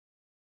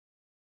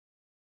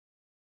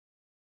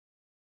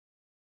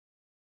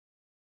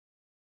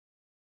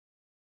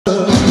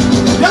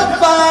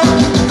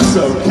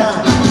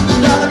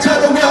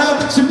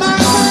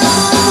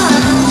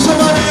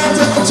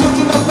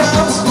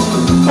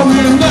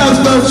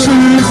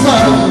true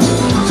fun.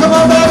 Come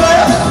on, baby,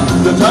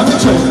 the dummy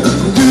train.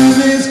 Do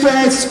these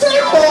great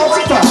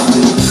skateboards fun.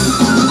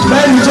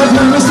 Ladies and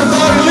gentlemen, Mr.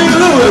 Bobbin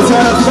Lewis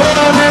has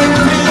burning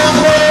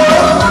piano.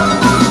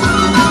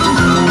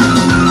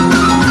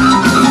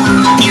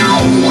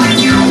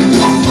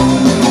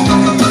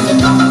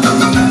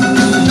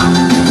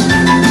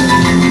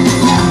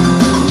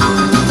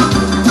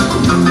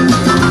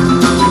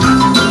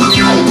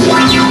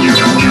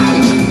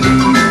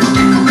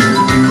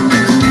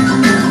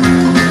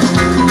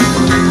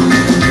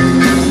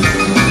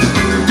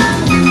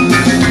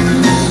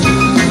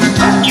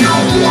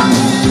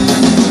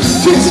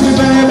 Kiss me,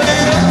 baby,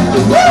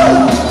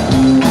 woo!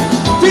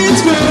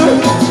 Feels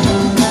good,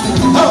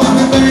 hold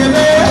me,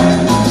 baby.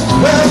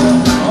 Well,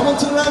 I want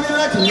to love you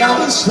like a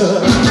lover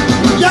should.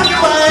 Young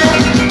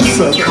man,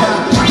 so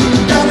kind.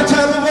 Gotta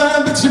tell the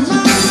world that you're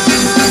mine.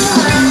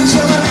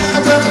 Showing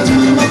out up to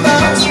my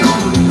thoughts.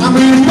 I'm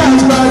really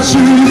nice about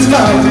you, it's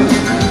love.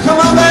 Come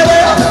on, baby,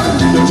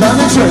 you're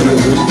trying to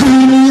trade.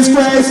 Please,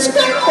 grace,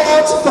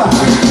 skateboard to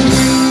find.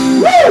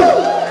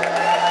 Woo!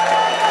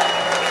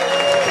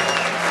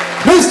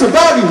 Mr.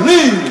 Bobbin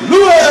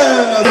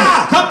Lewis!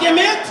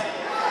 Compliment?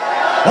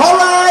 All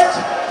right.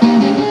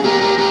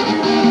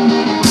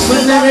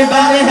 When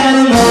everybody had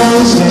a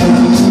motion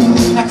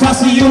across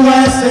the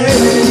USA,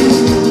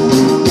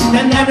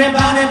 and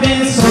everybody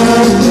been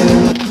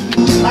sold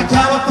like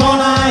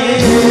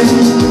Country-Eind.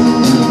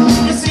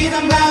 You see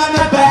them down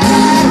the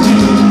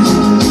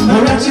baggies, the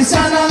wretched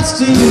sandals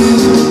too,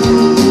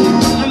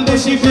 and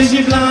bushy,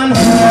 fishy blonde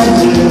hair,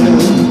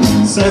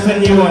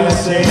 surfing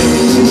USA.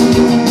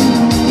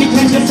 You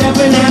catch yourself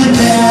in and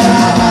there.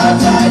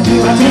 I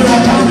feel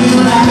like I'm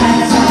doing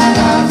right.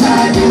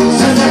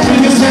 Send the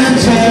fingers and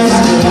chairs.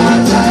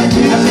 I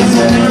feel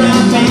sitting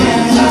around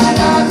fans.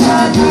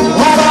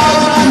 All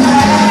I'm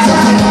had.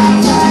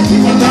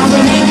 And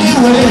going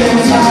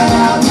anywhere.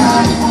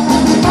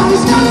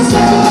 Always gonna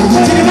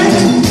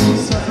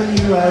surfing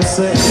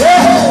USA.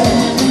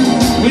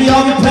 We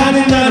all be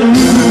planning that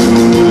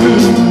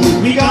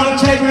route. We gonna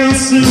take real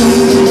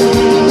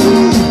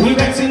soon. We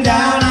vexing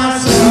down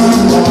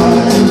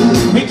ourselves.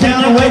 We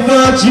can't wait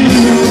for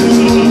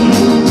June.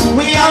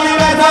 We only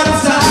wait for the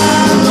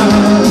summer.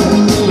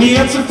 We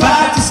have to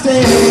fight to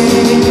stay.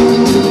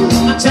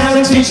 I'm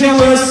telling teacher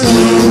we're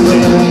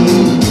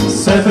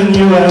surfing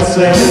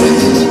USA.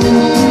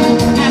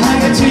 And I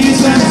get to you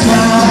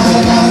sometime.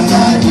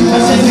 I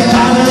say the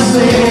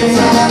policy.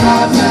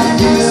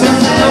 Some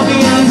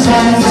Ethiopian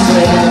times.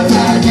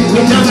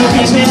 We come to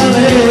beach in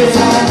LA.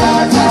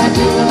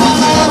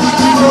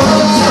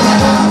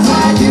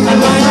 And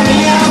Miami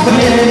out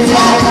there.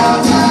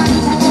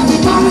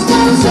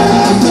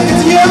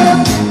 It's you!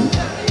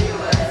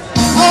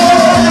 Oh,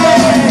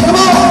 come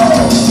on!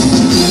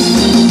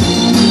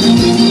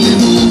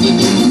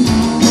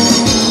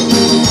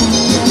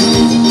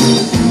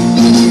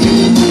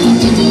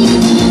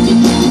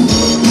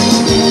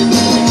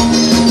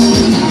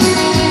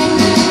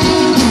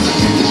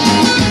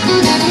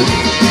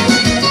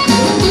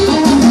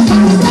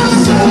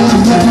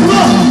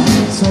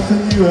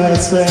 Something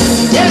USA.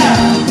 Yeah!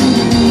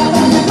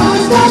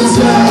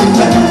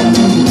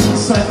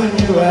 Something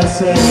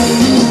USA.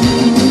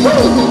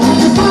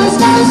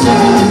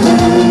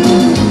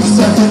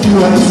 Something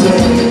USA.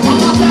 One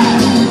more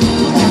time.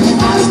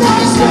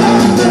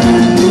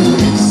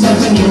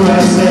 Something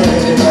USA.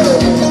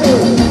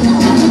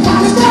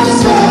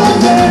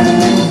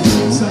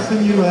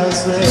 Something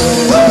USA.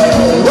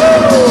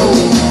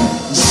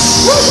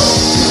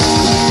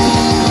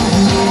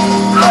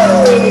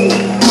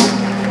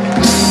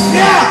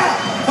 Yeah!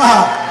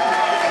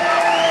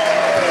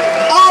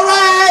 All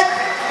right!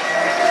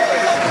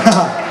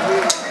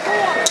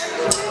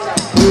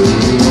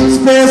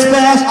 Space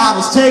Splash, I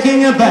was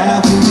taking a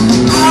bath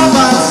out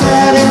on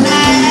Saturday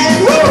night.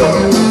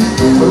 Woo!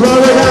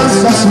 Rolling down,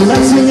 just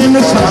relaxing in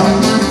the top,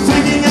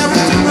 thinking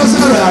everything was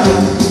alright.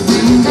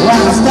 When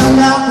I stepped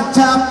out the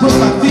top, put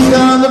my feet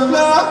on the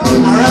floor,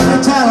 I wrapped the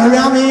towel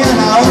around me and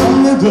I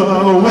opened the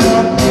door.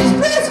 Well,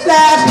 Space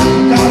Splash,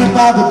 got it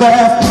by the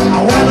bath. I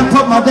went and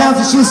put my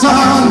dancing shoes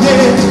on,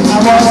 yeah. I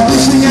was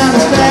fishing and a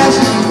splash,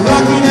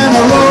 rocking and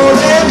a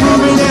rolling,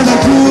 moving and a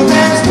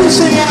grooving,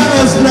 splishing and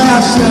a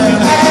splashing.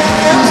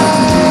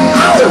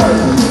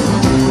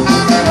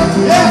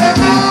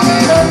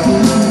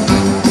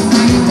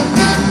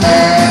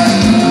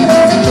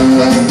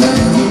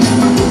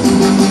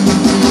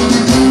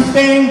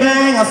 Bang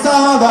bang, I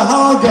saw the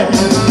whole game.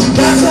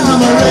 That's how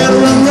I'm a red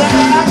and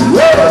rag.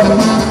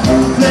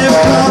 Flip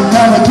flop,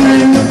 and I'm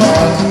doing the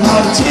ball.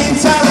 All the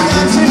teens had a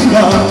dancing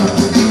ball.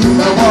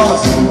 There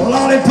was a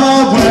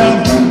lollipop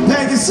well,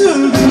 Peggy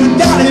Sue,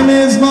 got him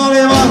his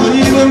money, wasn't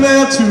even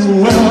there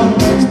too well.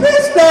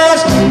 Space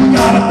Splash,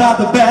 got about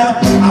the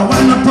bath. I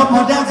went and put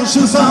my dancing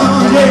shoes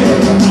on, yeah.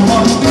 I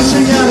was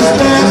fishing and a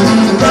splash,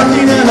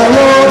 rocking and a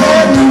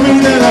rolling, moving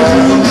and a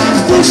groove,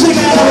 fishing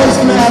and a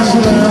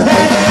smashing.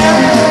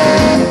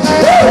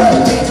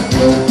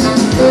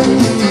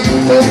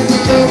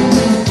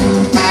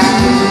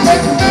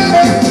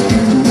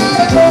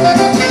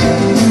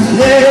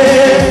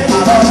 Yeah.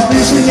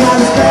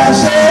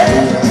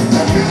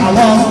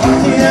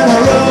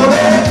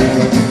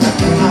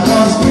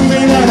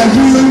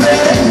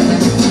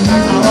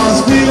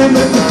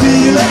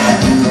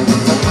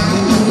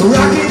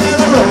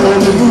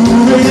 only move.